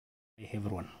Hey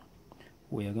everyone,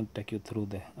 I'm going to take you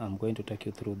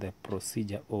through the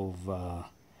procedure of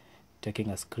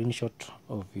taking a screenshot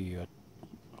of your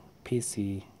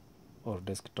PC or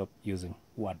desktop using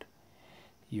Word.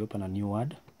 You open a new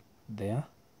Word there,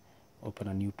 open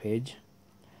a new page,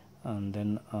 and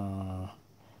then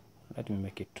let me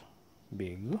make it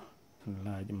big,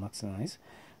 large, maximize,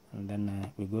 and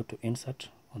then we go to insert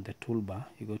on the toolbar.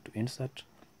 You go to insert,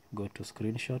 go to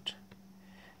screenshot,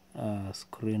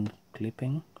 screen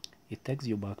clipping. It takes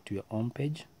you back to your home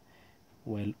page.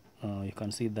 Well, you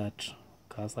can see that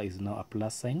cursor is now a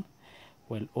plus sign.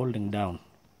 While holding down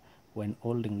the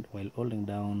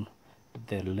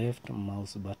left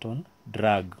mouse button,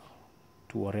 drag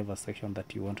to whatever section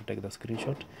that you want to take the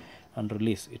screenshot and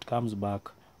release. It comes back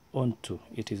onto,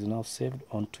 it is now saved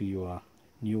onto your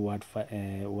new Word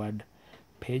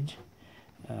page.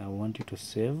 I want you to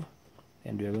save,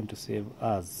 and we are going to save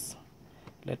as,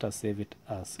 let us save it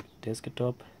as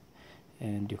desktop,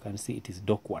 and you can see it is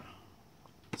doc1.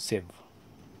 Save,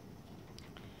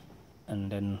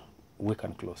 and then we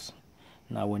can close.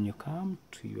 Now when you come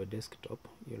to your desktop,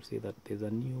 you'll see that there's a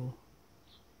new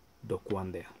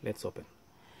doc1 there. Let's open.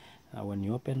 Now when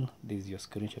you open, this is your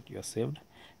screenshot you have saved.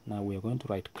 Now we are going to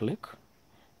right click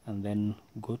and then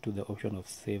go to the option of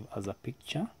save as a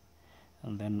picture,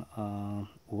 and then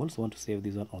we also want to save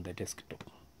this one on the desktop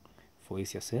for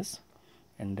easy access,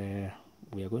 and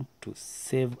we are going to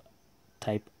save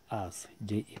type as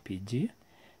JPG,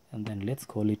 and then let's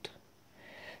call it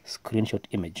screenshot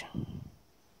image.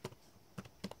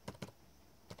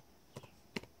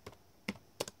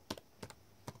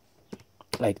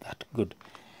 Like that. Good.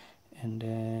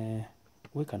 And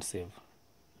we can save.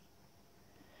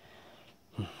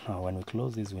 Now when we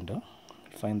close this window,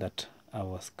 you'll find that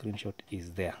our screenshot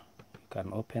is there. You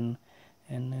can open,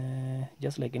 and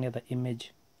just like any other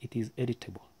image, it is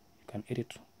editable. You can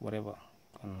edit whatever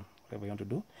you want to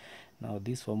do. Now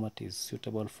this format is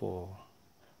suitable for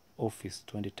Office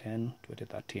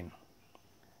 2010-2013.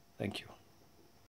 Thank you.